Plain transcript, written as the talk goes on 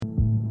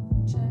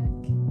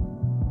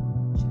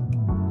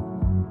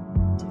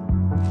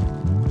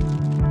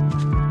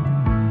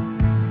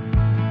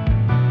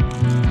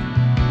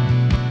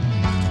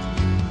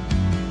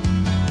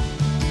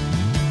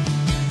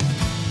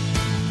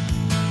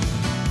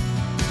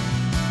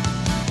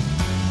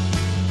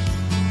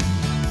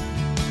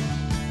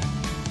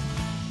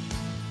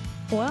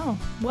Well,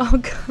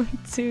 welcome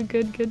to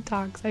Good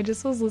Talks. I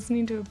just was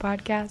listening to a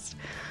podcast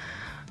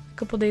a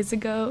couple days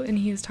ago, and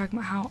he was talking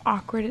about how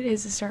awkward it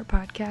is to start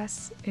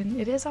podcasts, and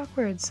it is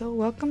awkward. So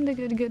welcome to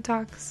Good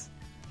Talks.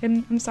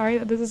 And I'm sorry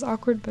that this is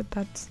awkward, but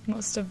that's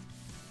most of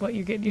what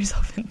you're getting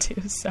yourself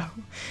into. So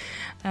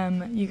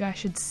you guys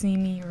should see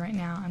me right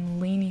now.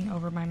 I'm leaning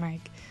over my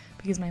mic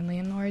because my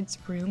landlord's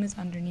room is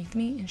underneath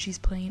me, and she's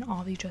playing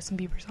all these Justin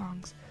Bieber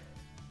songs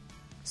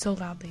so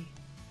loudly,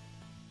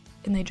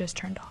 and they just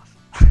turned off.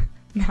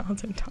 Now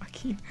as I'm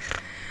talking.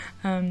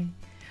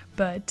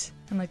 But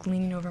I'm like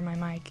leaning over my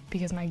mic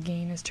because my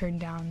gain is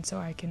turned down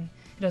so it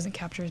doesn't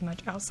capture as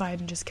much outside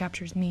and just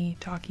captures me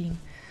talking.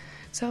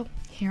 So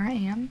here I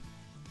am,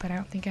 but I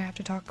don't think I have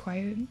to talk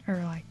quiet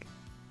or like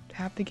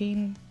have the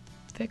gain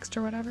fixed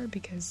or whatever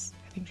because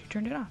I think she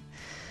turned it off.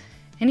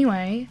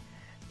 Anyway,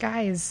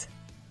 guys,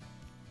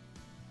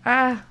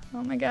 oh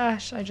my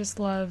gosh, I just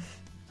love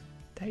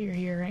that you're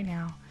here right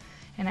now.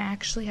 And I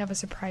actually have a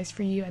surprise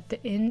for you at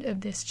the end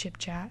of this chip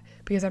chat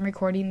because I'm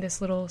recording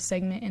this little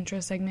intro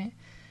segment,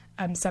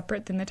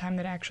 separate than the time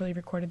that I actually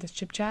recorded this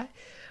chip chat,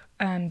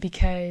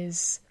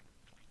 because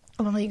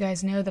I want to let you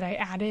guys know that I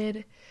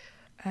added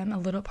a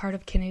little part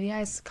of Kennedy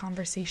I's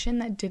conversation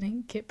that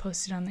didn't get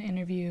posted on the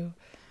interview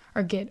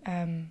or get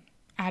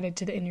added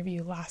to the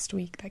interview last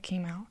week that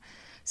came out.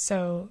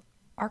 So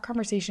our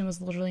conversation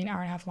was literally an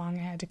hour and a half long.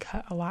 I had to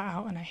cut a lot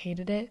out and I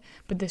hated it,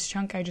 but this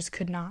chunk I just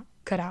could not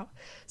cut out.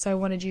 So I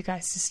wanted you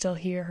guys to still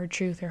hear her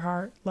truth, her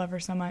heart, love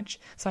her so much.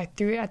 So I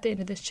threw it at the end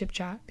of this chip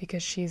chat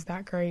because she's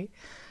that great.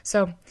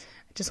 So I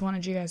just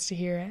wanted you guys to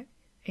hear it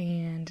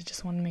and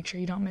just want to make sure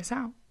you don't miss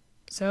out.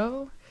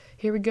 So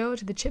here we go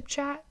to the chip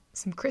chat,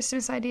 some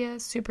Christmas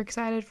ideas, super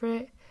excited for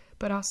it,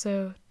 but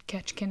also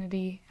catch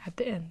Kennedy at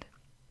the end.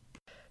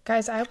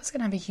 Guys, I was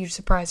going to have a huge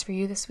surprise for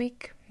you this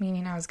week,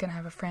 meaning I was going to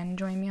have a friend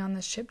join me on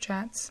this chip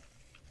chats,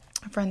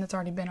 a friend that's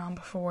already been on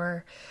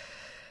before,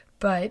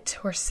 but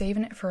we're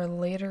saving it for a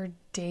later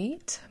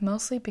date,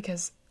 mostly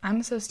because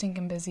I'm so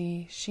stinking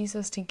busy, she's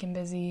so stinking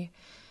busy,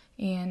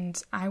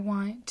 and I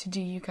want to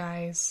do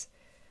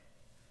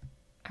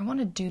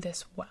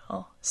this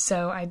well.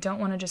 So I don't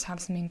want to just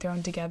have something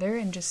thrown together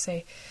and just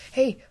say,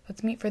 hey,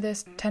 let's meet for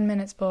this 10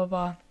 minutes, blah,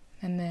 blah, blah,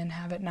 and then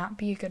have it not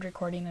be a good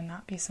recording and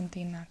not be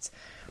something that's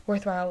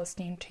worthwhile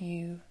listening to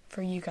you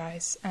for you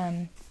guys.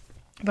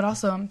 But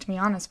also, to be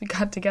honest, we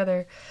got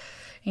together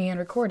and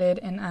recorded,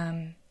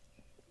 and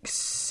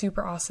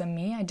super awesome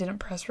me, I didn't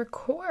press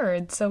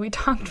record, so we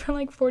talked for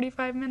like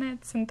 45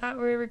 minutes and thought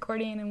we were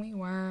recording and we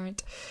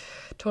weren't.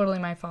 Totally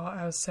my fault,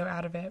 I was so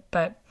out of it.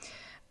 But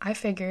I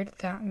figured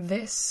that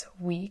this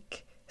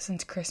week,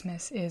 since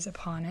Christmas is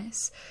upon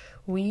us,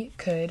 I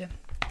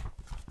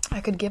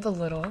could give a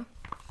little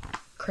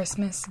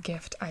Christmas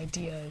gift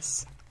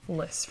ideas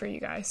list for you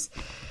guys.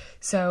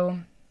 So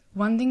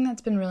one thing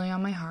that's been really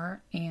on my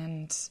heart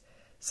and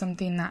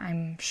something that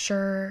I'm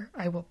sure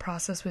I will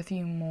process with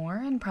you more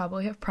and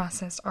probably have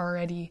processed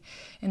already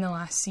in the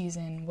last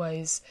season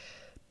was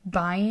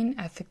buying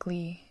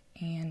ethically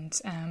and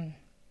I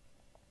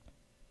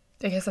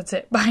guess that's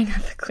it. Buying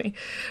ethically.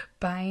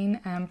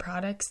 Buying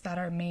products that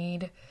are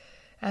made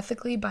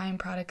ethically, buying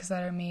products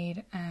that are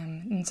made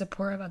in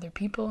support of other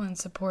people, in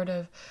support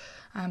of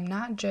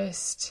not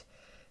just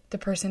the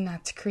person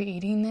that's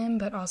creating them,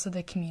 but also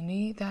the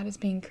community that is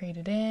being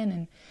created in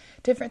and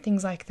different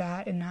things like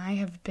that. And I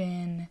have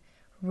been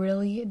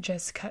really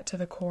just cut to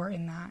the core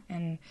in that.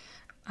 And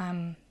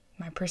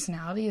my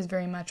personality is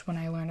very much when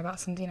I learn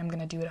about something, I'm going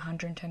to do it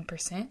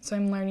 110%. So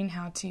I'm learning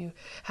how to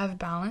have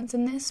balance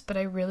in this, but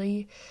I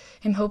really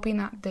am hoping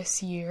that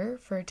this year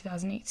for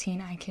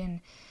 2018, I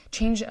can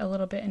change it a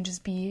little bit and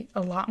just be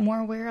a lot more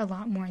aware, a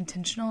lot more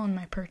intentional in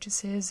my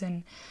purchases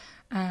and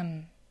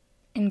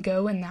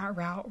go in that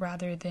route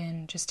rather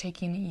than just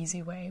taking the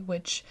easy way,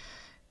 which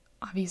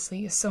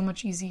obviously is so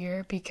much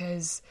easier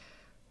because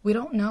we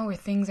don't know where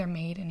things are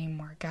made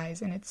anymore,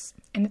 guys, and it's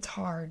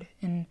hard,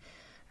 and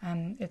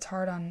it's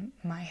hard on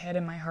my head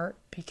and my heart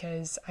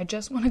because I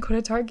just want to go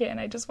to Target and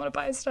I just want to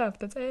buy stuff.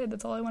 That's it.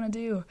 That's all I want to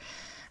do.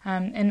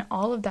 And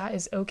all of that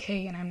is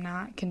okay, and I'm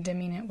not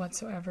condemning it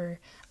whatsoever.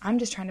 I'm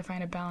just trying to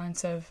find a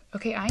balance of,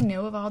 okay, I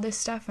know of all this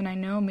stuff, and I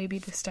know maybe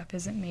this stuff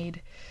isn't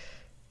made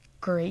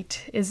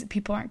great,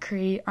 people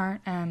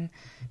aren't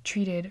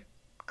treated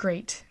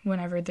great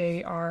whenever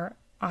they are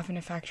off in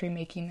a factory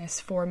making this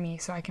for me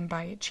so I can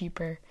buy it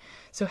cheaper.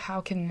 So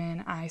how can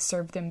then I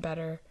serve them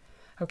better?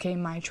 Okay,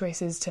 my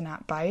choice is to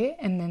not buy it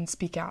and then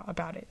speak out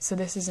about it. So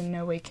this is in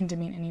no way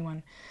condemning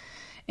anyone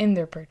in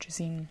their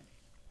purchasing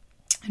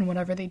and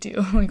whatever they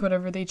do, like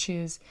whatever they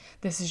choose.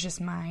 This is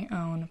just my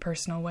own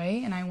personal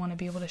way, and I want to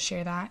be able to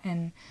share that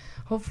and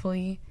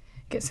hopefully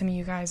get some of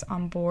you guys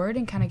on board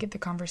and kind of get the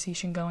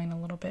conversation going a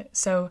little bit.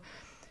 So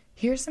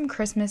here's some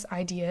Christmas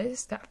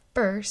ideas that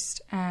first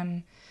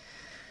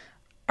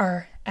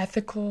are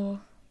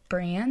ethical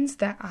brands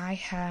that I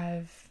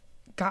have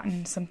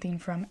gotten something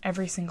from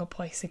every single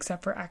place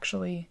except for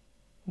actually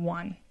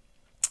one.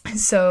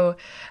 So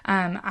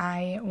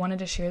I wanted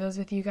to share those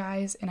with you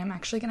guys, and I'm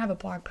actually going to have a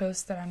blog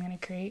post that I'm going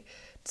to create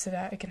so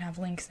that I can have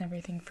links and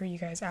everything for you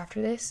guys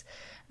after this.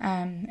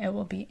 It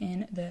will be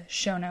in the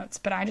show notes,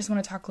 but I just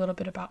want to talk a little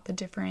bit about the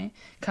different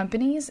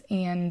companies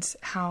and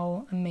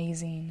how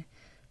amazing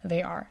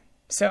they are.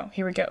 So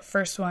here we go.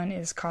 First one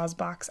is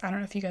CauseBox. I don't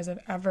know if you guys have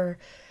ever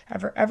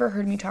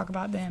heard me talk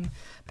about them,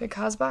 but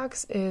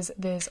CauseBox is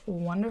this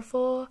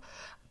wonderful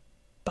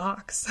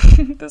box,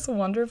 this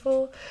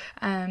wonderful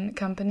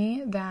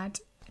company that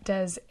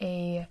does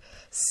a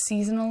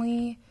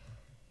seasonal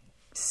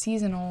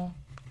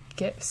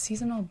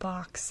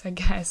box, I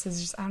guess,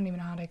 is just, I don't even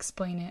know how to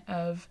explain it,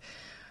 of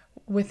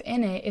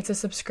within it, it's a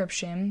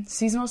subscription,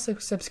 seasonal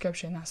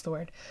subscription, that's the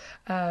word,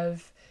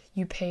 of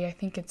you pay, I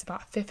think it's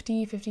about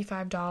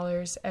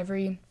 $55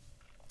 every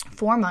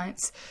 4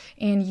 months,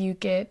 and you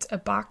get a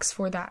box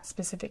for that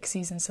specific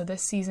season. So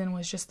this season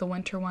was just the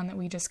winter one that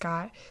we just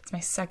got. It's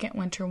my second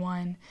winter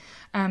one.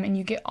 And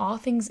you get all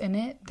things in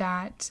it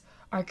that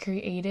are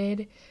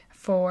created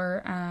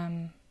for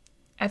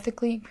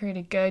ethically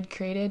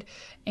created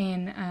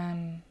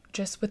and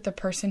just with the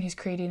person who's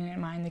creating it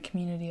in mind, the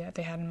community that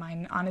they had in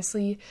mind. And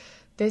honestly,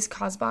 this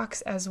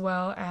CauseBox, as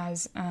well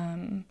as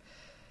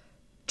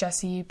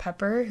Jesse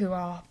Pepper, who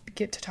I'll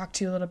get to talk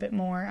to a little bit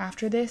more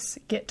after this,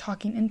 it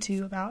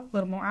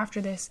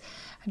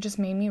just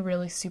made me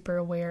really super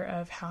aware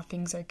of how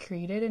things are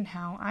created and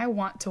how I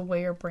want to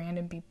wear a brand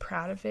and be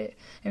proud of it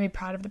and be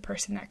proud of the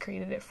person that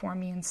created it for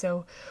me. And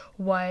so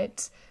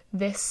what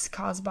this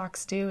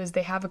CauseBox do is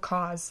they have a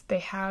cause. They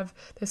have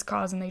this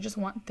cause and they just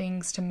want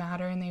things to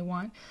matter and they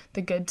want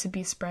the good to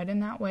be spread in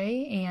that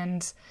way.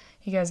 And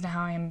you guys know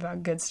how I am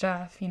about good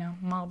stuff,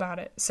 I'm all about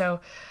it.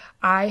 So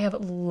I have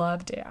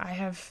loved it. I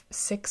have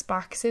 6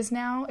 boxes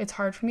now. It's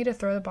hard for me to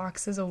throw the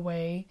boxes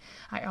away.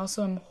 I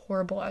also am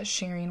horrible at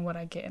sharing what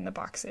I get in the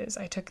boxes.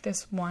 I took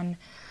this one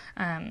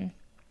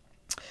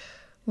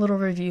little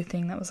review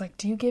thing that was like,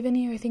 do you give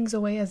any of your things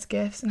away as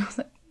gifts? And I was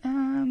like,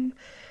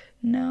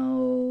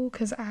 no,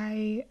 because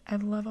I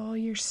love all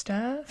your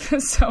stuff.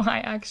 So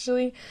I've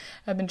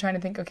been trying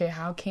to think, okay,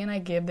 how can I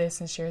give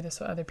this and share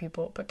this with other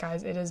people? But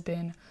guys, it has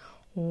been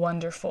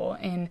wonderful.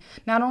 And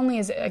not only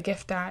is it a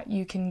gift that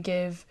you can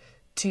give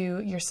to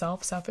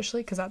yourself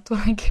selfishly, because that's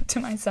what I give to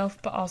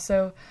myself, but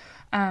also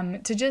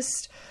to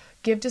just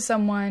give to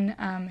someone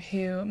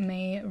who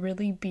may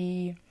really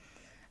be,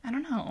 I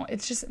don't know,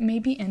 it's just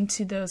maybe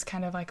into those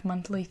kind of like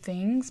monthly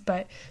things,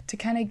 but to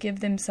kind of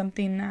give them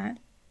something that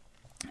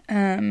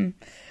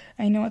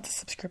I know it's a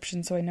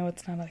subscription, so I know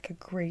it's not like a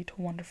great,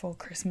 wonderful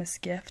Christmas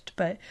gift,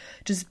 but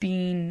just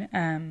being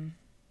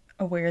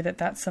aware that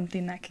that's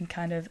something that can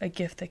a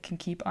gift that can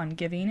keep on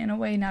giving in a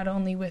way, not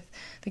only with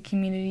the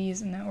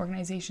communities and the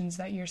organizations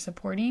that you're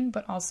supporting,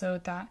 but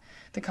also that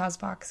the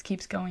CauseBox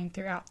keeps going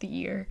throughout the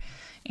year.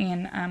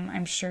 And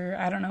I'm sure,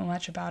 I don't know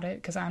much about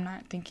it because I'm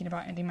not thinking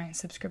about ending my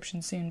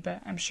subscription soon,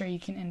 but I'm sure you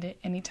can end it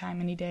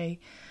anytime, any day.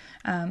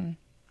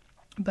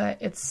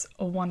 But it's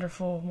a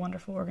wonderful,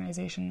 wonderful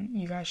organization.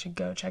 You guys should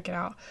go check it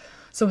out.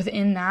 So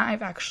within that,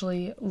 I've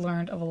actually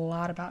learned a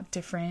lot about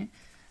different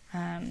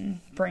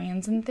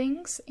brands and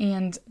things,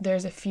 and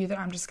there's a few that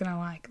I'm just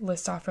gonna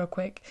list off real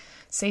quick.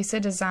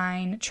 Sesa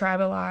Design, Tribe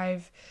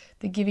Alive,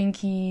 The Giving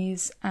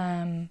Keys,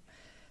 Sesco,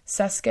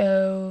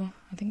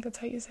 I think that's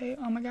how you say it,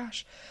 oh my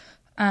gosh,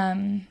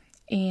 and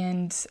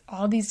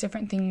all these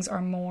different things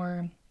are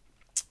more,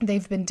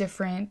 they've been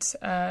different,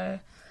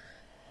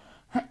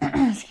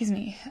 excuse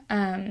me,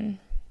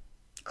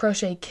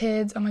 Crochet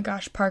Kids, oh my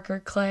gosh, Parker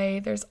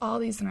Clay, there's all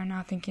these that I'm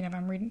now thinking of.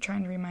 I'm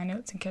trying to read my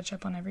notes and catch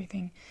up on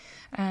everything.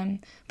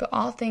 But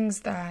all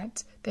things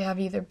that they have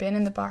either been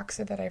in the box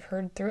or that I've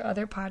heard through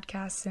other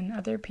podcasts and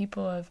other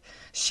people of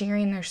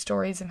sharing their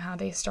stories and how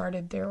they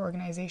started their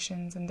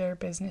organizations and their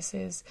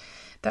businesses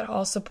that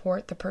all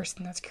support the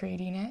person that's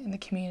creating it and the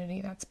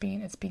community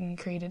it's being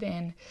created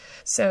in.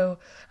 So,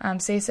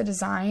 Sesa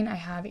Design, I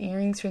have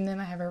earrings from them.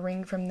 I have a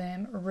ring from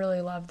them. I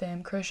really love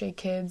them. Crochet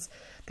Kids,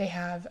 they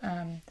have,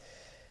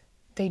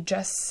 they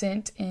just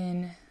sent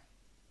in,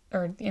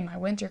 or in my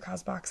winter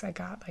CauseBox, I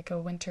got like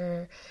a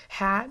winter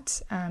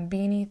hat,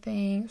 beanie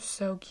thing,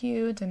 so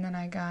cute. And then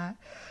I got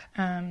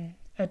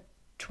a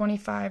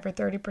 25 or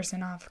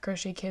 30% off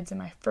Crochet Kids in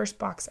my first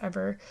box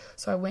ever.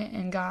 So I went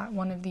and got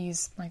one of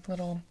these like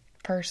little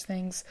purse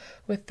things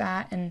with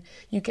that, and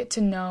you get to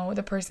know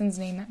the person's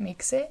name that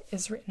makes it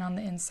is written on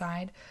the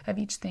inside of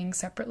each thing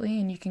separately,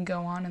 and you can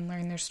go on and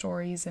learn their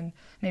stories and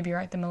maybe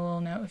write them a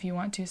little note if you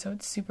want to. So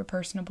it's super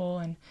personable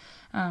and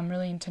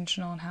really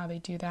intentional in how they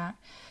do that.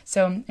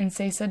 So in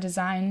Sesa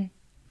Design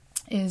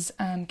is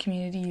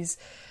communities,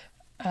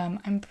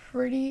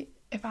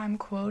 if I'm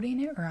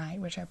quoting it right,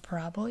 which I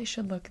probably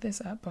should look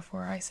this up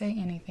before I say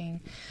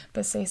anything,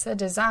 but Sesa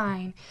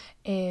Design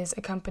is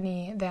a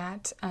company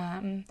that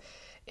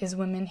is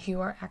women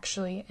who are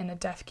actually in a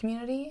deaf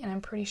community, and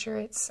I'm pretty sure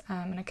it's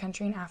in a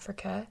country in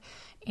Africa,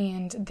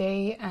 and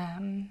they,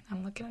 I'm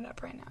looking it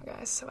up right now,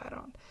 guys, so I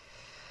don't,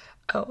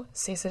 Oh,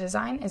 Sesa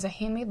Design is a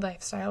handmade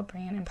lifestyle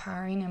brand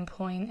empowering and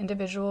employing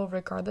individual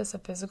regardless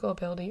of physical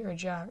ability or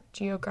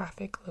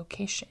geographic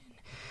location.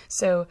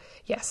 So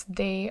yes,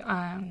 they,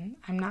 I'm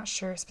not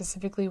sure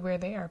specifically where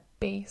they are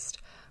based,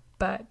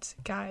 but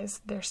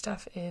guys, their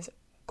stuff is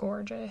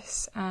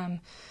gorgeous. And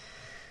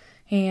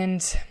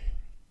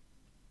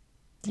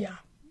yeah,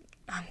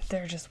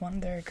 they're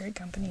a great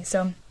company.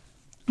 So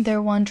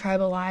they're One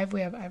Tribe Alive. I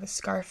have a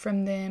scarf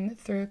from them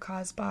through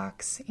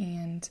Cosbox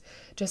and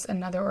just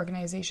another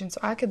organization. So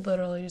I could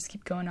literally just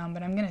keep going on,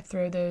 but I'm going to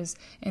throw those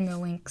in the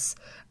links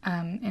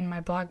in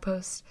my blog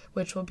post,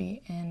 which will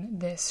be in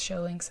this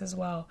show links as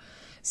well.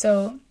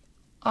 So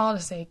all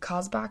to say,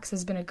 Cosbox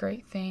has been a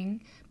great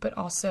thing, but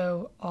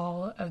also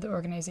all of the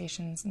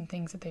organizations and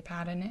things that they've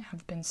had in it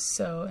have been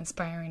so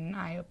inspiring and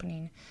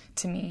eye-opening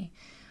to me.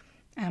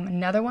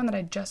 Another one that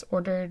I just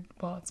ordered,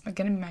 well, it's going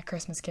to be my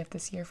Christmas gift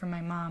this year from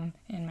my mom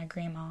and my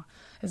grandma,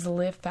 is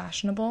Live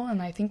Fashionable.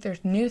 And I think their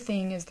new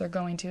thing is they're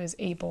going to is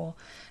Able,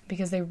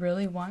 because they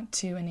really want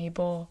to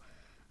enable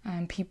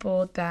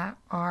people that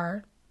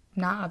are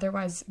not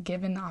otherwise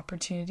given the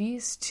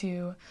opportunities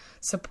to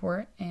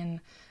support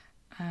and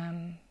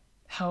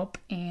help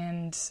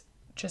and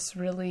just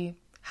really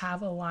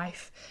have a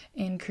life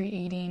in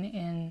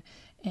creating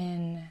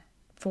and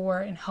for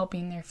and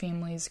helping their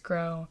families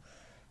grow.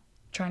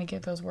 Trying to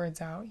get those words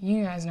out.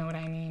 You guys know what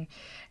I mean.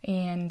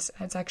 And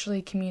it's actually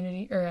a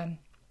community, or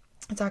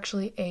it's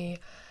actually a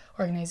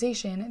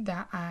organization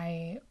that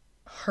I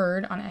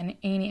heard on an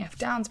Annie F.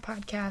 Downs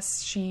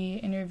podcast. She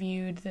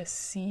interviewed the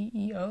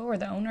CEO or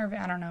the owner of it.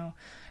 I don't know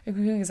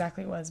who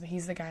exactly it was, but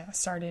he's the guy that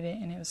started it,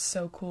 and it was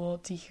so cool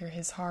to hear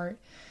his heart.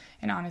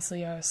 And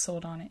honestly, I was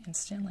sold on it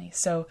instantly.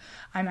 So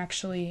I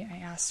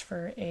asked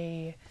for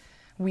a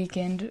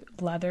weekend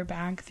leather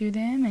bag through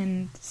them,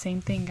 and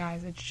same thing,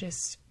 guys. It's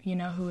just, you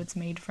know who it's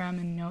made from,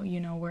 and you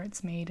know where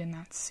it's made, and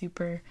that's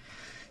super,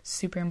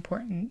 super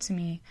important to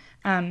me.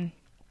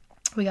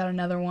 We got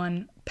another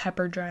one,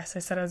 Pepper Dress. I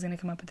said I was going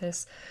to come up with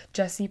this.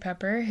 Jessie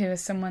Pepper, who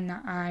is someone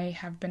that I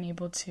have been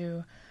able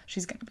to,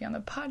 she's going to be on the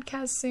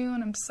podcast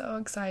soon. I'm so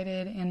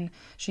excited, and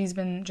she's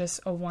been just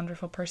a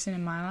wonderful person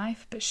in my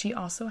life, but she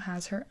also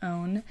has her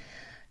own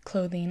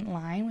clothing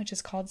line, which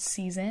is called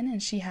Season,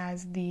 and she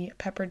has the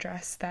Pepper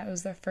Dress. That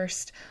was the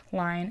first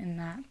line in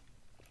that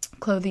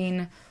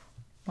clothing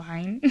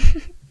line.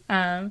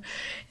 And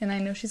I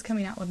know she's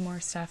coming out with more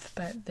stuff,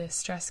 but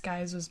this dress,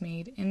 guys, was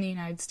made in the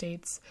United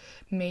States,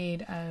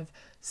 made of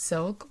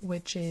silk,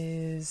 which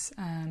is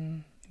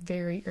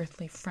very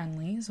earthly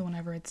friendly. So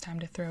whenever it's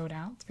time to throw it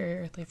out, it's very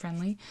earthly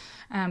friendly.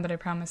 But I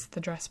promise the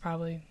dress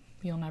probably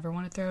you'll never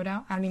want to throw it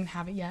out. I don't even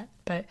have it yet,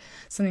 but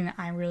something that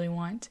I really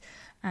want.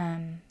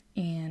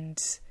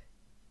 And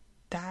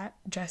that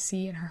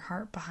Jessie and her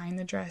heart behind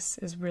the dress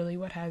is really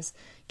what has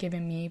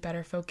given me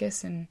better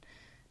focus and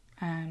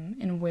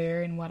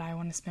where and what I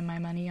want to spend my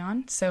money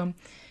on. So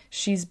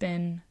she's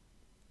been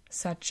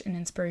such an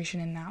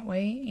inspiration in that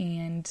way,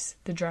 and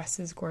the dress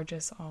is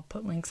gorgeous. I'll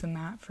put links in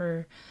that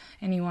for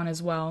anyone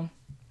as well.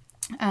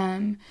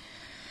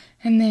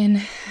 And then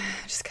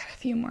I just got a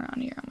few more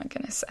on here. Oh my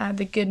goodness.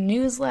 The Good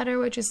Newsletter,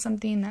 which is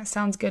something that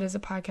sounds good as a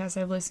podcast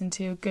I've listened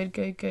to.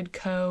 Good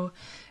Co.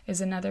 is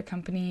another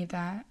company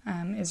that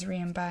is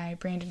ran by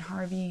Brandon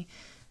Harvey,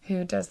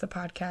 who does the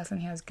podcast,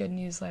 and he has Good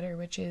Newsletter,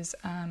 which is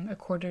a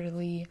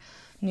quarterly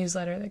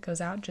newsletter that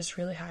goes out just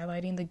really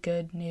highlighting the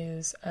good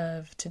news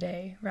of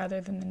today rather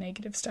than the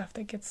negative stuff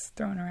that gets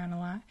thrown around a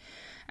lot.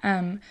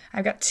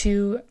 I've got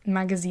 2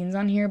 magazines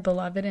on here,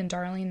 Beloved and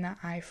Darling, that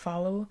I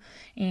follow,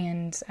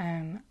 and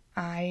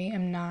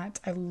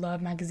I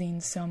love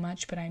magazines so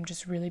much, but I'm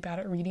just really bad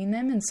at reading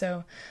them, and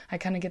so I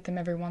kind of get them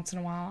every once in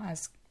a while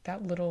as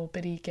that little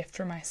bitty gift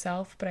for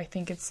myself, but I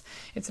think it's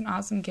an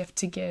awesome gift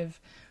to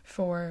give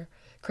for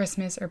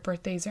Christmas or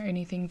birthdays or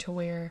anything, to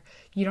where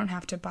you don't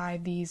have to buy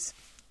the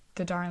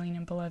Darling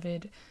and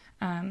Beloved,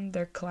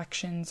 their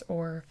collections,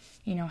 or,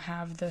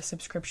 have the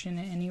subscription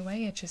in any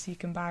way. It's just you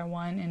can buy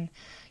one and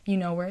you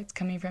know where it's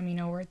coming from, you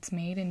know where it's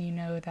made, and you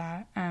know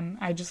that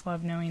I just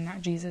love knowing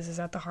that Jesus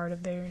is at the heart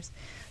of theirs.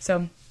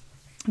 So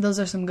those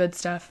are some good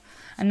stuff.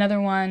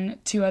 Another one,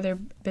 2 other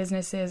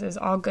businesses, is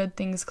All Good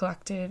Things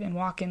Collective and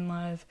Walk in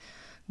Love.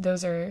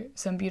 Those are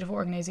some beautiful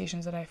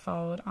organizations that I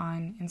followed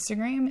on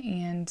Instagram,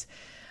 and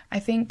I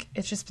think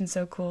it's just been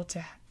so cool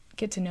to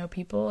get to know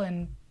people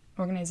and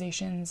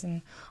organizations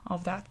and all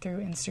of that through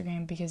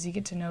Instagram, because you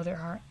get to know their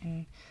heart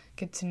and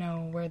get to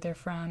know where they're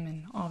from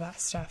and all that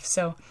stuff.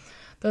 So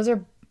those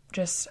are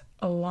just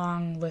a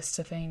long list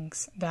of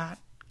things that,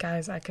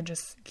 guys, I could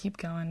just keep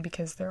going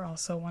because they're all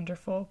so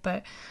wonderful.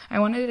 But I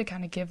wanted to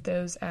kind of give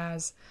those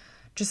as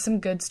just some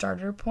good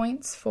starter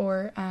points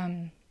for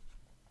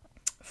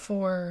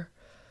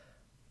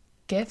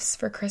gifts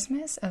for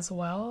Christmas, as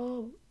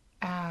well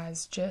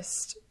as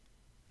just,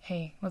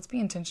 hey, let's be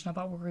intentional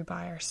about where we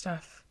buy our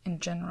stuff in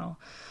general.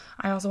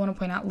 I also want to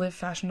point out, Live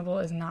Fashionable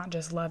is not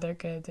just leather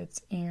goods. It's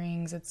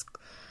earrings, it's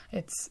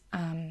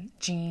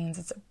jeans,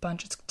 it's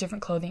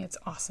different clothing. It's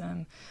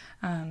awesome.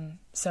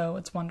 So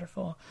it's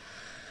wonderful.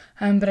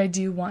 But I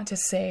do want to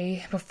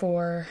say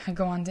before I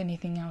go on to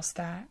anything else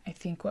that I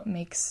think what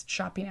makes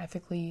shopping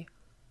ethically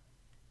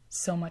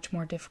so much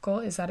more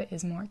difficult is that it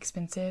is more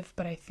expensive.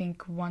 But I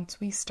think once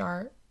we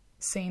start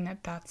saying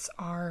that that's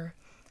our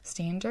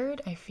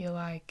standard, I feel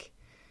like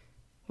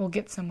we'll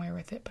get somewhere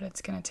with it, but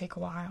it's going to take a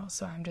while.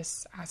 So I'm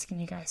just asking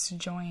you guys to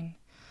join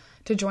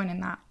in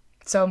that.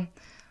 So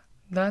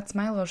that's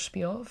my little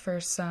spiel for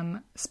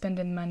some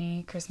spending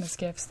money Christmas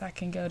gifts that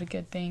can go to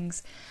good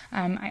things.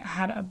 I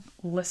had a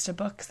list of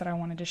books that I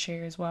wanted to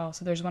share as well.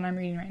 So there's one I'm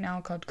reading right now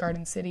called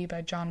Garden City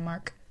by John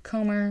Mark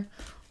Comer.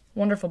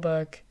 Wonderful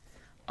book,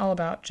 all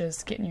about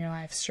just getting your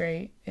life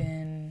straight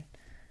and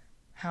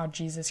how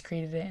Jesus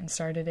created it and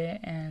started it,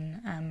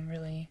 and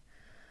really,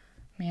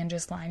 man,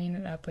 just lining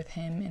it up with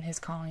him and his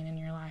calling in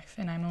your life.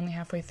 And I'm only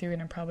halfway through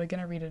and I'm probably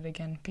going to read it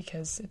again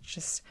because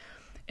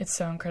it's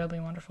so incredibly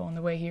wonderful, and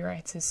the way he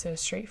writes is so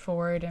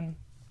straightforward and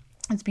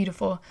it's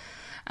beautiful.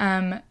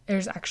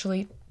 There's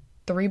actually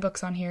 3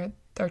 books on here.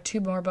 There are 2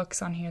 more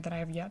books on here that I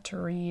have yet to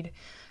read,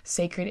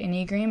 Sacred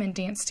Enneagram and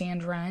Dance,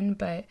 Stand, Run,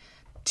 but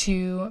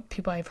 2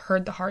 people I've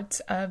heard the hearts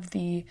of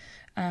the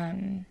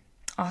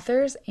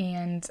authors,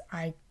 and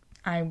I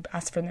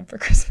asked for them for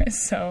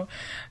Christmas. So,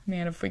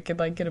 man, if we could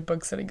get a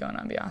book study going,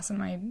 that'd be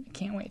awesome. I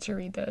can't wait to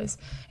read those.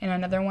 And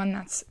another one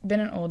that's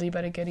been an oldie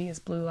but a goodie is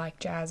Blue Like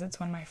Jazz. It's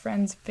one of my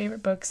friend's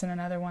favorite books, and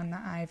another one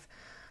that I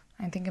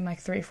think I'm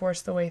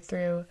 3/4 the way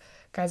through.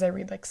 Guys, I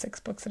read 6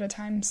 books at a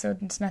time, so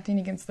it's nothing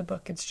against the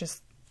book. It's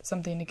just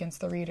something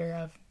against the reader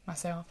of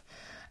myself.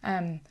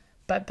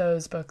 But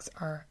those books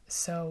are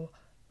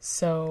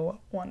so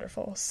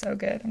wonderful, so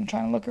good. I'm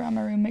trying to look around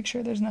my room, make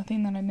sure there's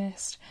nothing that I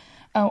missed.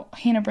 Oh,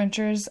 Hannah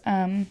Brencher's,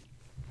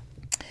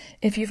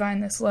 If You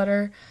Find This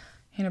Letter.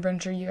 Hannah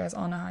Brencher, you guys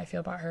all know how I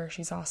feel about her.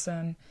 She's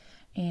awesome.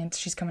 And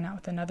she's coming out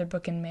with another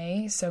book in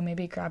May, so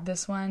maybe grab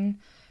this one.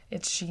 I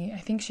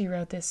think she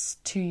wrote this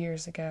 2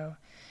 years ago.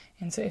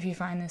 And so If You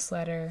Find This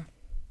Letter,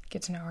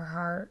 get to know her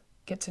heart,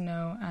 get to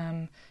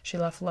know, she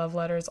left love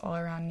letters all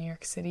around New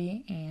York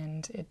City,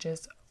 and it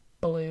just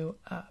blew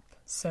up.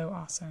 So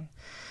awesome.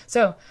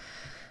 So,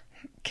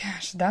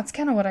 gosh, that's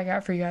kind of what I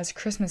got for you guys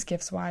Christmas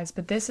gifts wise,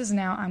 but this is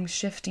now I'm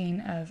shifting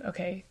of,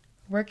 okay,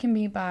 where can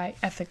we buy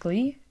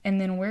ethically,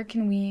 and then where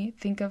can we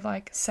think of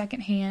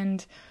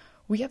secondhand.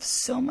 We have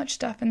so much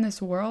stuff in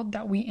this world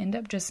that we end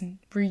up just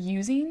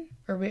reusing,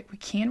 or we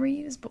can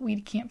reuse, but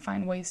we can't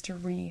find ways to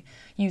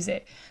reuse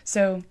it.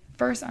 So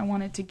first I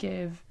wanted to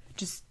give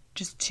just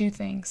 2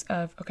 things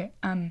of, okay,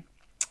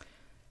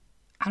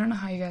 I don't know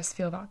how you guys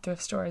feel about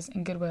thrift stores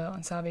and Goodwill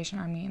and Salvation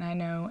Army, and I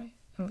know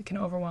it can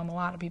overwhelm a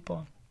lot of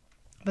people.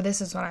 But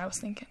this is what I was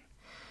thinking.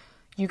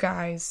 You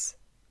guys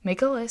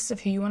make a list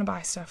of who you want to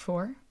buy stuff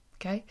for,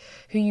 okay?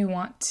 Who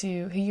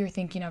you're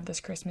thinking of this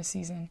Christmas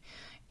season,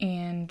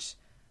 and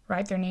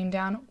write their name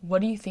down. What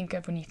do you think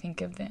of when you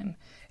think of them?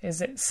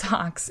 Is it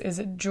socks? Is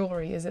it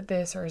jewelry? Is it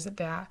this or is it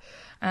that?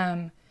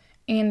 And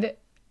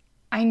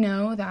I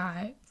know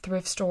that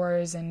thrift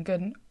stores and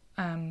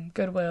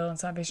Goodwill and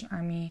Salvation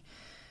Army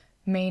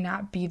may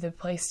not be the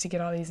place to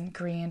get all these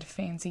grand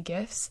fancy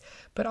gifts,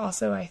 but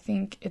also I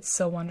think it's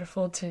so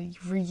wonderful to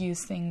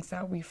reuse things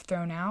that we've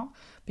thrown out,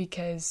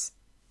 because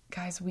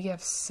guys, we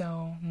have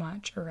so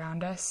much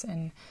around us,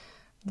 and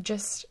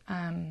just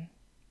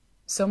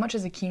so much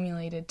is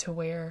accumulated to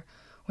where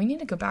we need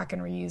to go back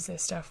and reuse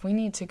this stuff. We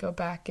need to go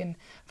back and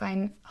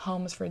find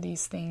homes for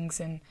these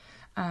things, and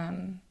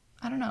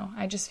I don't know,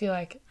 I just feel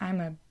like I'm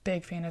a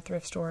big fan of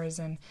thrift stores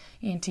and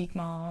antique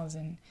malls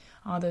and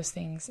all those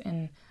things,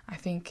 and I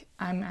think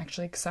I'm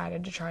actually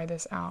excited to try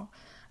this out.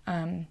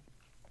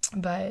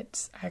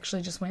 But I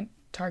actually just went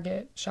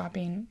Target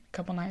shopping a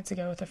couple nights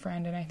ago with a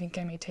friend, and I think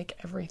I may take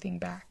everything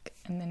back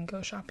and then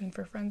go shopping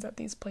for friends at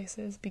these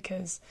places,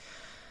 because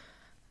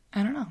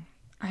I don't know,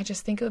 I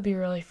just think it would be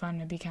really fun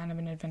to be kind of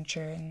an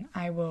adventure, and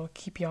I will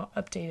keep y'all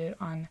updated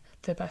on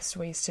the best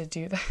ways to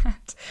do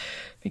that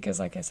because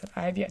like I said,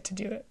 I have yet to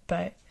do it,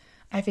 but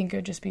I think it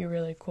would just be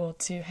really cool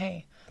to,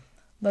 hey,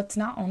 let's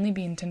not only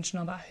be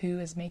intentional about who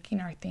is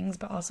making our things,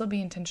 but also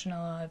be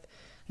intentional of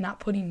not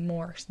putting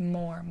more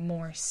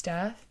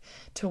stuff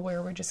to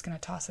where we're just going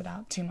to toss it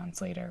out 2 months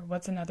later.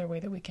 What's another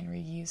way that we can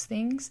reuse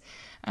things?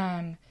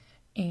 And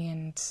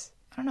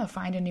I don't know,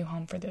 find a new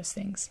home for those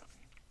things.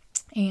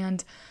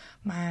 And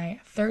my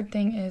third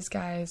thing is,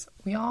 guys,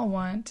 we all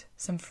want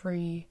some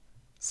free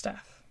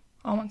stuff.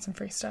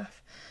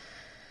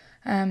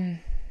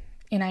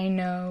 And I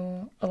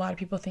know a lot of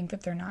people think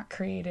that they're not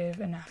creative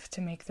enough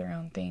to make their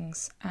own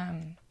things.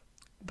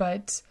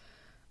 But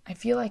I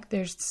feel like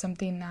there's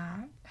something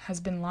that has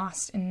been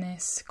lost in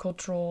this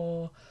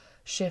cultural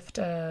shift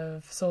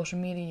of social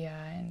media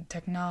and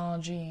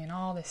technology, and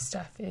all this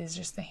stuff is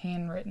just the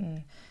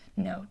handwritten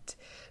note.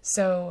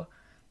 So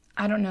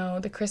I don't know,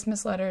 the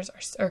Christmas letters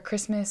or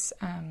Christmas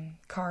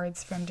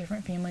cards from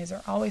different families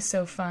are always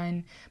so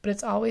fun, but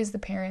it's always the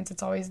parents,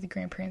 it's always the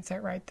grandparents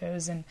that write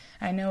those. And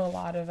I know a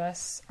lot of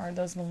us are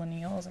those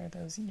millennials or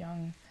those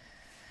young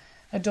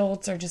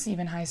adults or just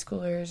even high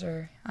schoolers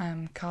or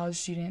college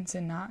students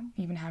and not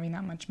even having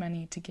that much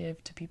money to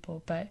give to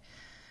people. But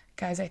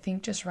guys, I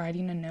think just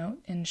writing a note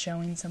and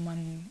showing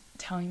someone,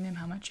 telling them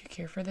how much you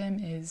care for them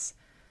is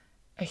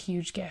a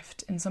huge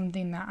gift and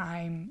something that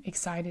I'm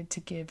excited to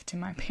give to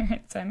my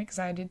parents. I'm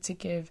excited to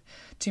give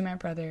to my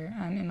brother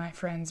and my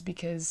friends,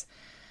 because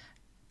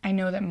I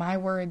know that my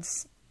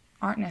words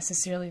aren't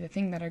necessarily the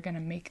thing that are going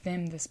to make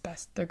them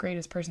the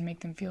greatest person,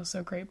 make them feel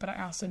so great. But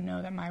I also know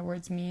that my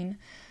words mean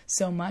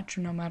so much,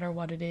 no matter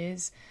what it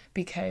is,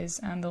 because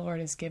the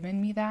Lord has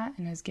given me that,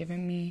 and has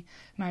given me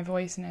my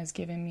voice, and has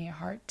given me a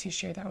heart to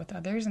share that with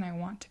others. And I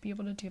want to be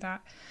able to do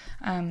that.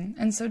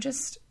 And so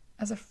just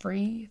as a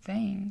free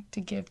thing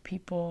to give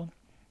people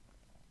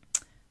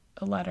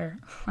a letter,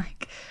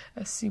 like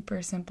a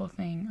super simple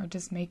thing, or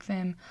just make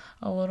them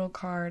a little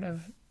card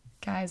of,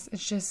 guys,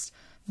 it's just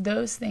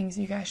those things.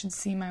 You guys should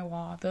see my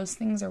wall. Those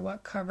things are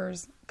what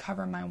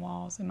cover my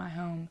walls in my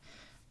home,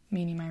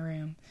 meaning my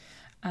room,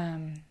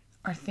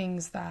 are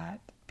things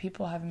that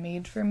people have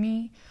made for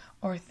me,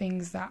 or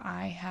things that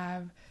I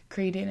have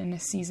created in a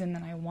season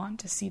that I want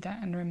to see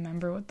that and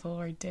remember what the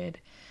Lord did,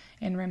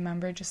 and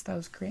remember just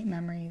those great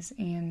memories.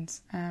 And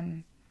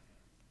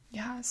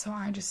so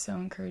I just so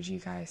encourage you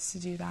guys to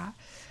do that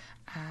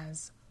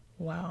as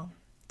well.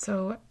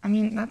 So, I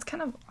mean, that's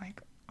kind of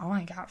like all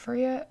I got for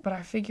you, but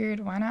I figured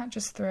why not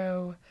just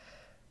throw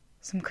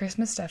some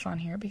Christmas stuff on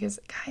here, because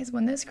guys,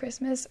 when this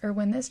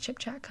Chip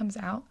Chat comes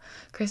out,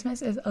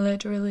 Christmas is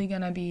literally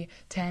gonna be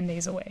 10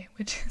 days away,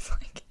 which is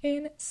like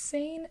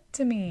insane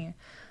to me.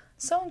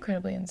 So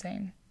incredibly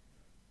insane.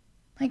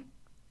 Like,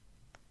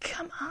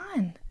 come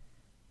on.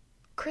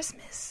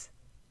 Christmas.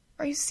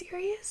 Are you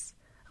serious?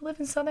 I live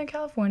in Southern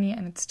California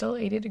and it's still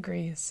 80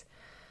 degrees.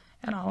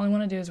 And all I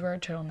want to do is wear a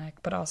turtleneck,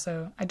 but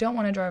also I don't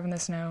want to drive in the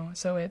snow,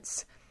 so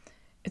it's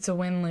a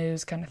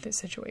win-lose kind of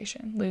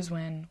situation.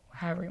 Lose-win,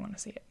 however you want to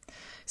see it.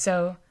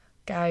 So,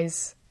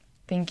 guys,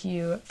 thank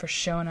you for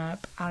showing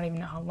up. I don't even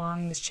know how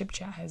long this Chip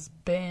Chat has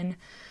been,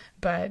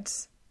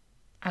 but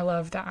I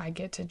love that I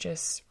get to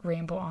just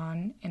ramble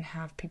on and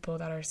have people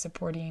that are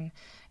supporting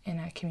in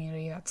a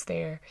community that's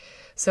there.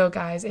 So,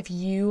 guys, if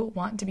you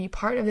want to be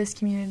part of this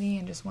community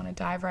and just want to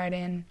dive right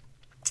in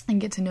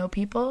and get to know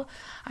people,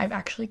 I've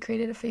actually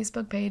created a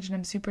Facebook page, and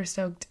I'm super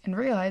stoked and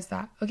realized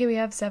that, okay, we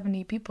have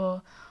 70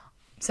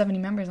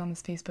 members on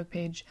this Facebook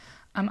page.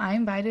 I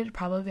invited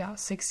probably about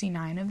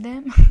 69 of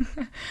them,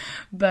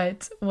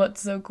 but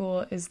what's so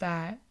cool is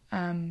that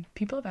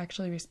people have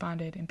actually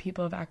responded and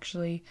people have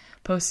actually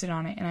posted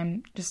on it,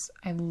 and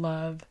I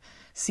love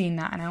seeing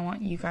that, and I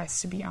want you guys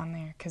to be on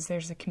there, because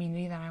there's a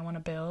community that I want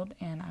to build,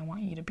 and I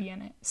want you to be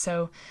in it.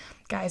 So,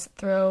 guys,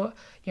 throw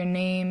your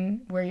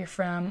name, where you're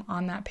from,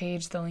 on that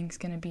page. The link's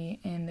going to be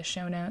in the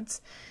show notes,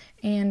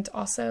 and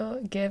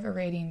also give a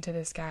rating to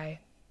this guy,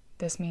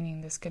 this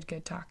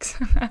good talks,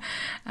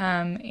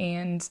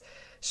 and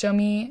tell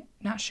me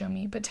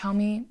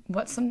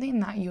what's something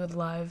that you would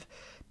love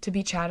to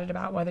be chatted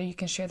about, whether you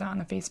can share that on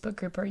the Facebook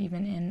group or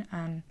even in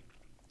an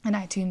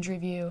iTunes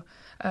review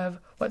of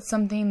what's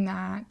something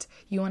that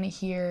you want to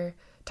hear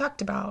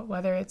talked about,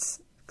 whether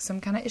it's some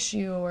kind of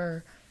issue,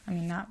 or, I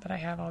mean, not that I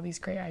have all these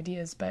great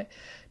ideas, but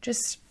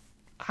just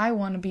I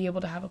want to be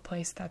able to have a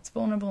place that's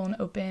vulnerable and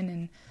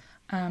open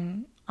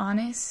and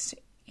honest,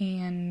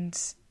 and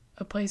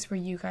a place where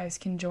you guys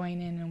can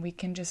join in and we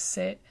can just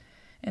sit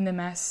in the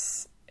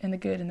mess, in the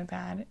good and the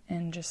bad,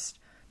 and just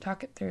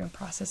talk it through and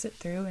process it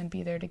through and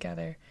be there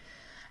together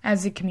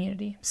as a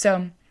community.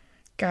 So,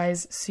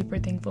 guys, super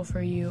thankful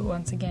for you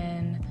once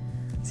again.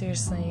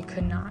 Seriously,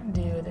 could not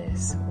do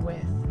this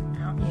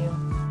without you.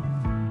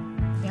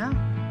 Yeah,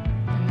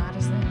 and that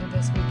is the end of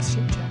this week's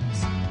Chip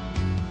Chats.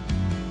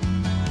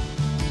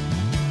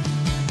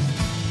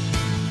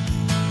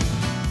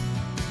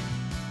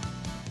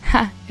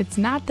 It's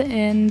not the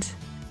end.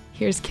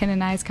 Here's Ken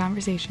and I's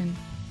conversation.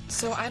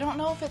 So I don't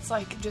know if it's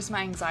like just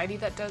my anxiety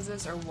that does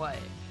this or what,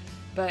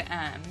 but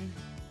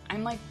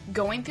I'm like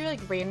going through like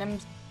random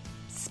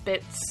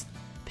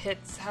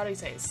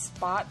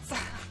spots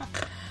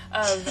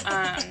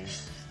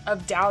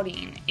of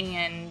doubting,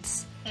 and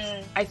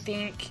I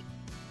think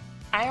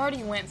I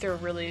already went through a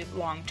really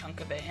long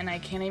chunk of it, and I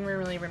can't even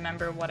really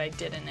remember what I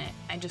did in it.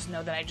 I just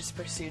know that I just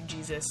pursued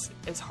Jesus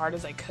as hard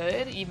as I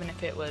could, even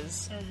if it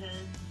was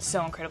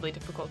so incredibly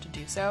difficult to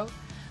do so.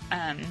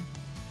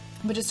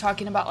 But just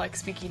talking about like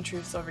speaking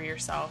truths over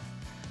yourself.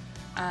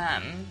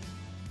 I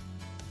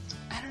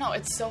don't know,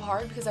 it's so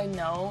hard because I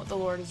know the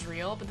Lord is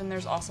real, but then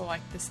there's also like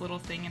this little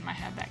thing in my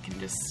head that can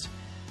just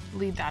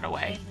lead that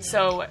away.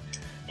 So,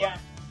 yeah.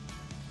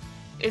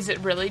 Is it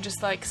really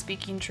just like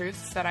speaking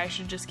truths that I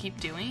should just keep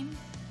doing?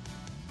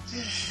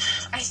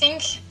 I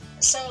think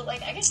so.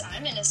 Like, I guess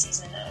I'm in a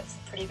season of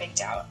pretty big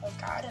doubt of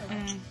God, and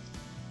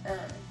like,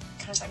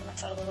 kind of talking about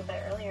that a little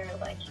bit earlier.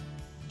 Like,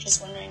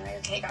 just wondering, like,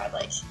 okay, God,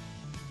 like,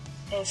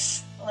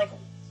 if like,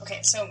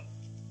 okay, so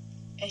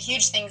a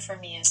huge thing for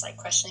me is like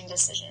questioning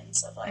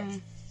decisions of like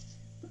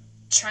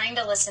trying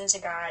to listen to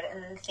God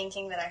and then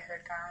thinking that I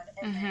heard God,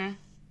 and then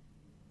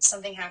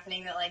something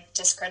happening that like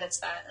discredits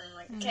that, and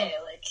like, okay,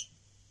 like,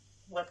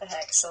 what the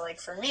heck? So, like,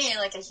 for me,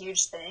 like, a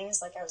huge thing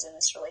is, like, I was in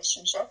this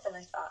relationship, and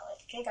I thought,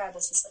 like, okay, God,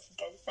 this is, like,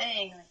 a good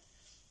thing. Like,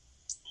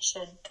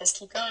 should this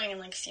keep going? And,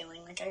 like,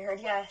 feeling like I heard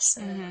yes,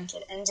 and then, like,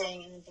 it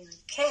ending, and being like,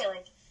 okay,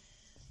 like,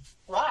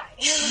 why?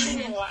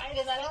 Why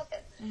did that happen?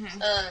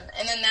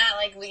 And then that,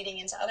 like, leading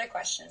into other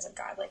questions of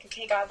God, like,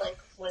 okay, God, like,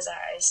 was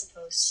I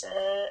supposed to,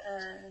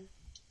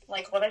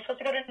 like, was I supposed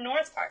to go to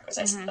North Park? Was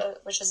I supposed,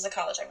 which is the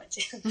college I went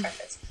to,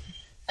 preface.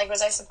 Like,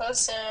 was I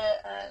supposed to,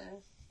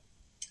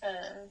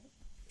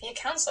 be a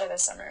counselor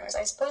this summer? Was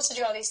I supposed to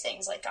do all these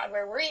things? Like, God,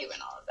 where were you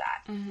in all of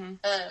that?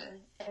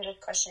 And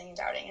just questioning and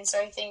doubting. And so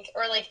I think,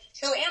 or like,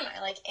 who am I?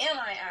 Like, am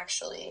I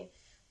actually,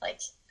 like,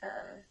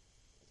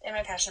 am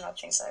I passionate about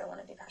things that I want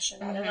to be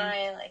passionate about?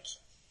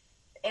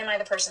 Am I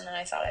the person that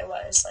I thought I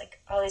was? Like,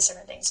 all these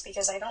different things,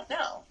 because I don't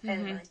know.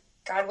 And like,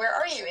 God, where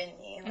are you in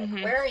me?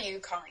 Like, where are you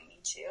calling me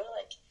to?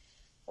 Like,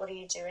 what are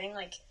you doing?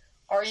 Like,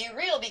 are you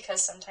real?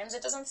 Because sometimes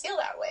it doesn't feel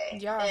that way.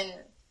 Yeah. And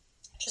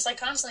just, like,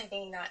 constantly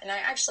thinking that. And I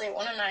actually,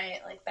 one of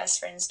my, like, best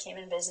friends came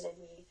and visited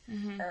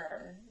me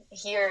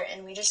here,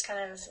 and we just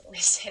kind of, we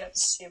stayed up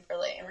super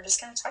late, and we're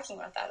just kind of talking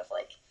about that, of,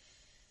 like,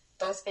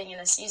 both being in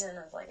a season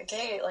of, like,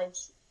 okay, like,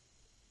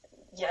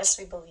 yes,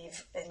 we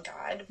believe in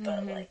God,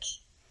 but, like,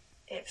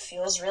 it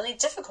feels really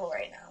difficult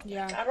right now.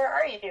 Yeah. Like, God, where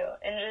are you?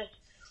 And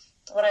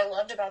just what I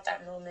loved about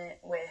that moment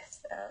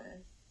with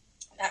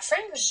that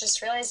friend was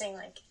just realizing,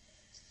 like,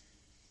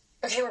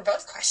 okay, we're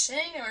both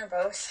questioning, and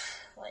we're both,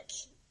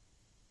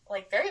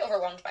 like very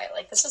overwhelmed by it.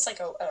 Like, this was like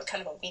a kind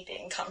of a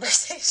weeping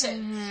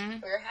conversation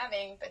we were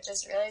having, but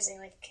just realizing,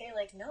 like, okay,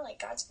 like, no, like,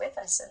 God's with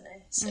us in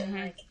this. And,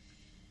 like,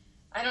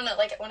 I don't know,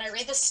 like, when I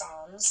read the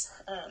Psalms,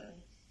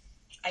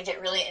 I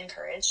get really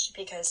encouraged,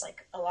 because,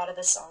 like, a lot of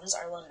the Psalms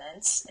are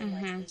laments and,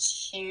 like,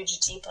 these huge,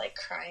 deep, like,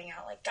 crying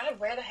out, like, God,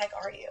 where the heck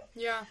are you?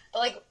 Yeah. But,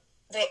 like,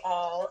 they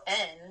all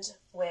end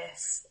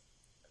with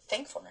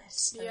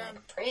thankfulness and,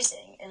 like,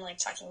 praising and, like,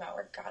 talking about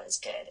where God is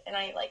good. And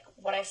I, like,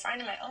 what I find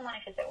in my own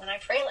life is that when I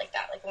pray like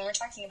that, like, when we're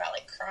talking about,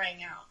 like,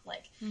 crying out,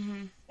 like,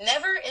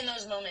 never in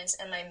those moments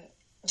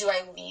do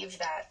I leave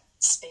that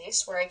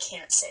space where I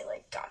can't say,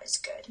 like, God is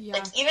good. Yeah.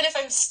 Like, even if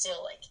I'm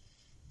still, like,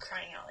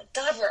 crying out, like,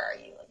 God, where are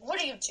you? Like,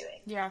 what are you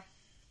doing? Yeah.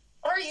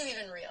 Are you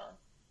even real?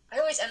 I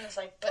always end with,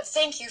 like, but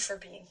thank you for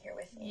being here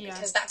with me,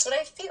 because that's what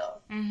I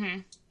feel.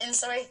 And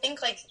so I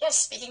think, like, yes,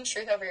 speaking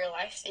truth over your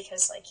life,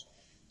 because, like,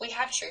 we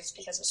have truths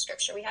because of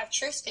Scripture. We have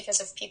truths because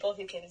of people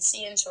who can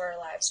see into our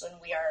lives when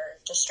we are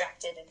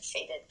distracted and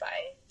faded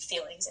by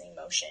feelings and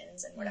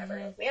emotions and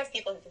whatever. We have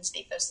people who can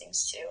speak those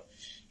things too.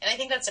 And I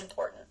think that's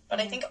important. But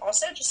I think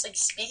also just, like,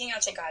 speaking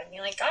out to God and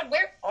being like, God,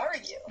 where are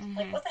you?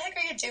 Like, what the heck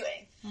are you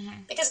doing?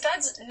 Because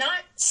God's not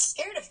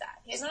scared of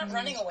that. He's not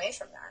running away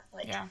from that.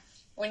 Like,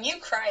 when you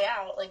cry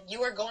out, like,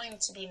 you are going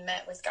to be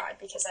met with God,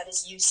 because that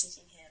is you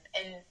seeking Him.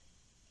 And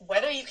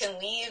whether you can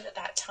leave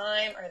that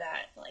time or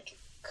that, like,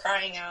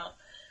 crying out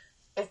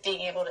with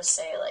being able to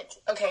say, like,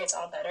 okay, it's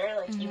all better,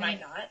 like, you might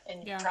not,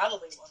 and you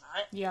probably will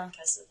not,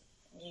 because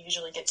you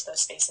usually get to those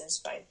spaces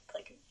by,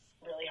 like,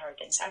 really hard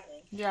things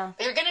happening.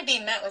 But you're going to be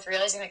met with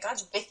realizing that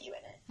God's with you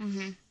in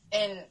it.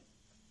 And,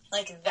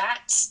 like,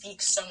 that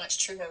speaks so much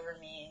truth over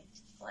me,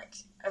 like,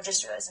 of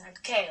just realizing, like,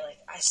 okay, like,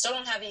 I still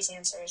don't have these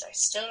answers,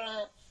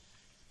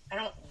 I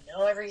don't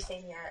know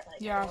everything yet,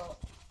 like,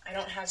 I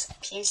don't have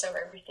peace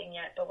over everything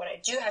yet, but what I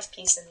do have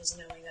peace in is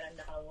knowing that I'm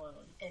not alone,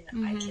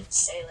 and I can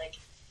say, like,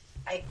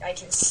 I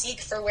can seek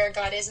for where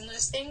God is in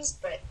those things,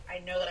 but I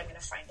know that I'm going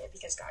to find it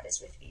because God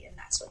is with me, and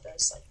that's what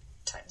those, like,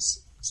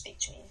 times speak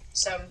to me.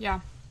 So,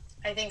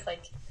 I think,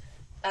 like,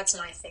 that's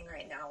my thing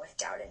right now with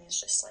doubting, is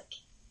just, like,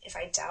 if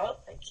I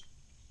doubt, like,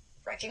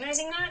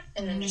 recognizing that,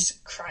 and then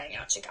just crying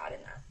out to God in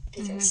that,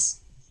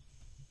 because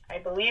I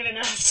believe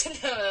enough to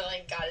know that,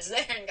 like, God is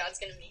there, and God's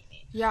going to meet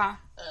me. Yeah.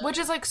 Which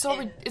is, like,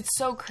 it's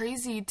so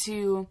crazy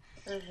to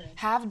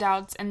have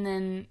doubts, and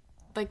then,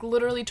 like,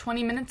 literally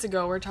 20 minutes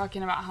ago, we're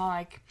talking about how,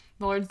 like,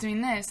 the Lord's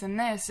doing this,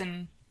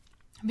 and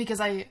because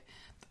I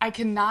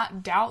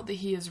cannot doubt that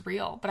He is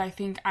real, but I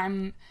think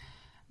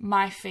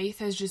my faith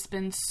has just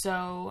been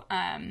so,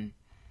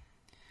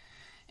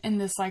 in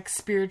this, like,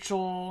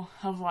 spiritual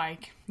of,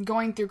 like,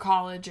 going through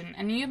college,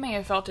 and you may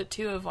have felt it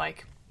too, of,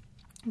 like,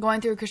 going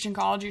through a Christian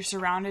college, you're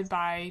surrounded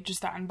by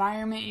just that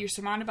environment, you're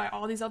surrounded by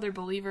all these other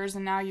believers,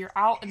 and now you're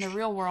out in the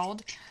real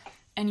world,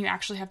 and you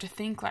actually have to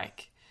think,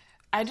 like,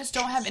 I just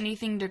don't have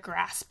anything to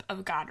grasp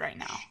of God right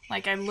now.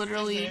 Like, I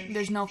literally,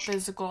 there's no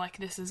physical, like,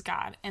 this is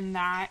God. And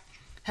that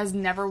has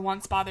never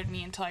once bothered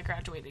me until I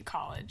graduated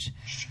college.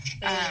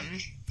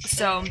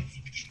 So,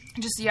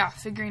 just,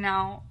 figuring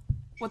out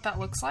what that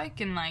looks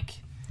like. And, like,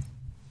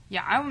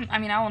 I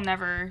will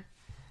never,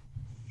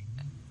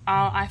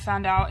 I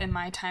found out in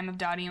my time of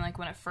doubting, like,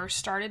 when it first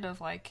started,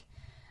 of, like,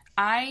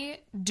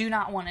 I do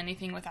not want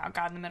anything without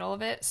God in the middle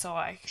of it. So,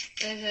 like,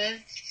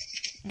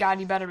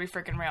 God, you better be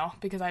freaking real,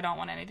 because I don't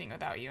want anything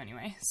without you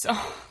anyway. So,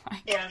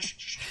 like,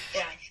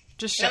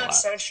 just show up.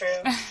 It's so true.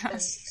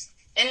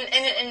 And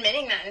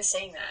admitting that and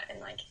saying that, and,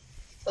 like,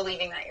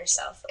 believing that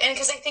yourself. And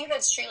because I think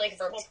that's true, like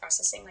verbal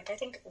processing, like I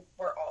think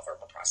we're all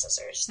verbal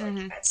processors,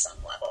 like at some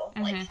level,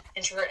 like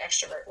introvert,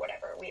 extrovert,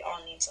 whatever. We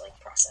all need to like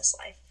process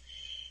life.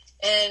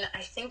 And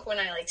I think when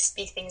I like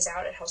speak things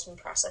out, it helps me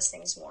process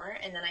things more,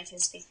 and then I can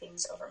speak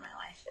things over my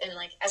life. And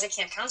like as a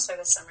camp counselor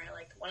this summer,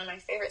 like one of my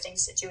favorite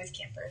things to do with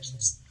campers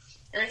is,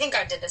 and I think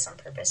God did this on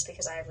purpose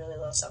because I have really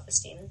low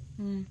self-esteem,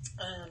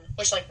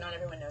 which like not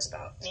everyone knows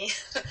about me.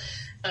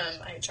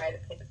 I tried,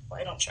 well,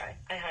 I don't try.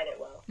 I hide it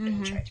well. I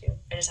don't try to.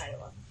 I just hide it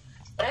well.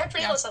 But I have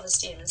pretty low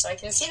self-esteem, and so I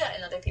can see that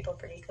in other people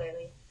pretty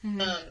clearly.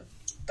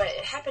 But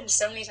it happened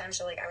so many times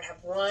where like I would have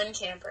one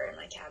camper in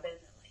my cabin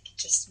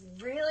just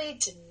really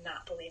did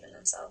not believe in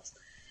themselves.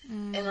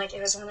 And like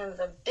it was one of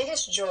the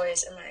biggest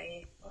joys in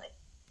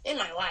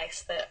my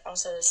life, but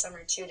also this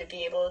summer too, to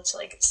be able to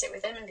like sit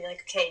with them and be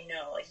like, okay,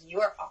 no, like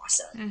you are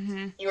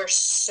awesome. You are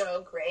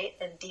so great,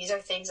 and these are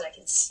things that I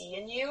can see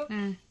in you,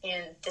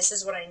 and this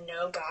is what I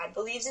know God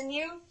believes in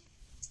you,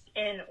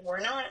 and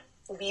we're not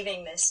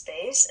leaving this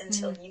space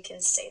until you can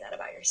say that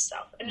about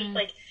yourself. And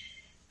like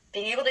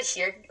being able to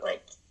hear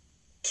like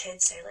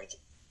kids say like,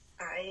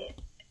 I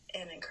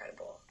am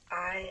incredible,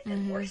 I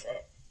am worth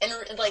it.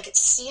 And like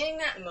seeing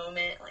that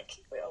moment, like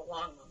a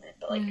long moment,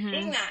 but like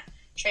seeing that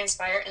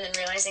transpire and then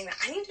realizing that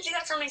I need to do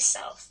that for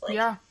myself. Like,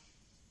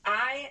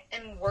 I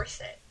am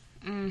worth it.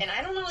 And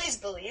I don't always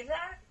believe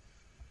that,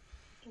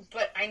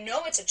 but I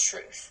know it's a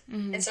truth.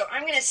 And so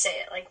I'm going to say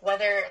it, like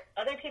whether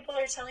other people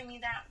are telling me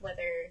that,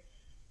 whether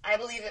I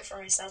believe it for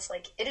myself,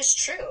 like it is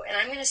true. And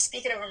I'm going to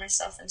speak it over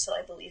myself until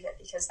I believe it,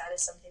 because that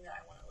is something that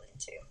I want to live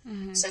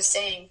into. So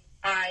saying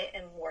I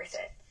am worth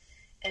it.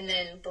 And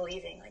then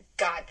believing, like,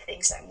 God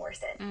thinks I'm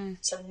worth it.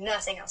 So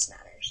nothing else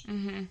matters.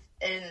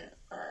 And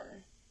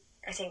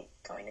I think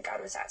going to God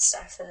with that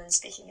stuff and then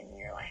speaking into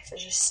your life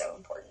is just so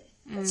important.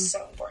 It's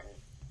so important.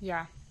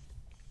 Yeah.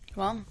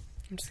 Well,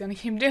 I'm just going to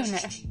keep doing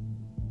it.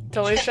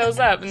 Till he shows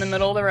up in the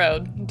middle of the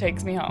road and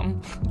takes me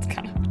home. It's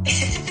kind of...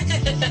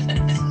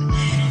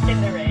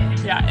 in the rain.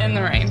 Yeah, in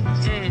the rain.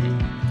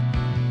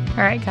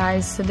 All right,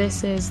 guys. So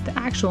this is the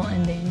actual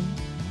ending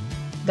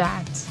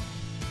that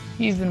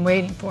you've been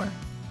waiting for.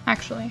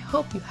 Actually, I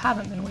hope you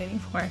haven't been waiting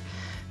for it,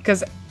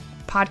 because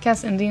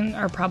podcast endings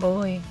are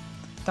probably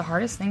the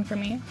hardest thing for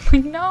me.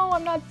 Like, no,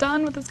 I'm not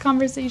done with this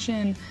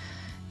conversation.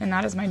 And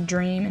that is my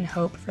dream and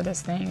hope for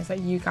this thing, is that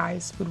you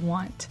guys would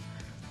want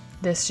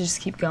this to just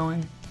keep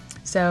going.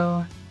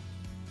 So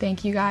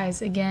thank you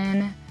guys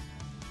again.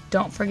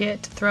 Don't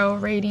forget to throw a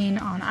rating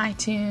on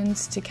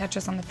iTunes, to catch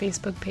us on the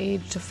Facebook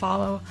page, to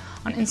follow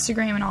on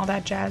Instagram and all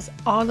that jazz.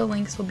 All the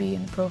links will be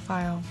in the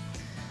profile.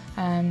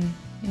 And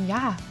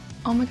yeah.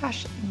 Oh my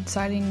gosh,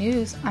 exciting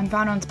news. I'm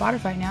found on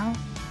Spotify now.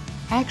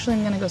 I actually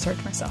am going to go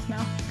search myself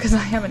now, because I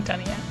haven't done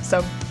it yet. So,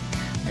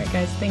 alright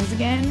guys, thanks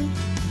again, and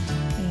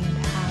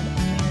have a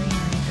Merry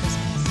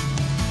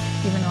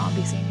Christmas. Even though I'll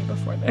be seeing you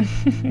before then.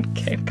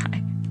 Okay,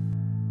 bye.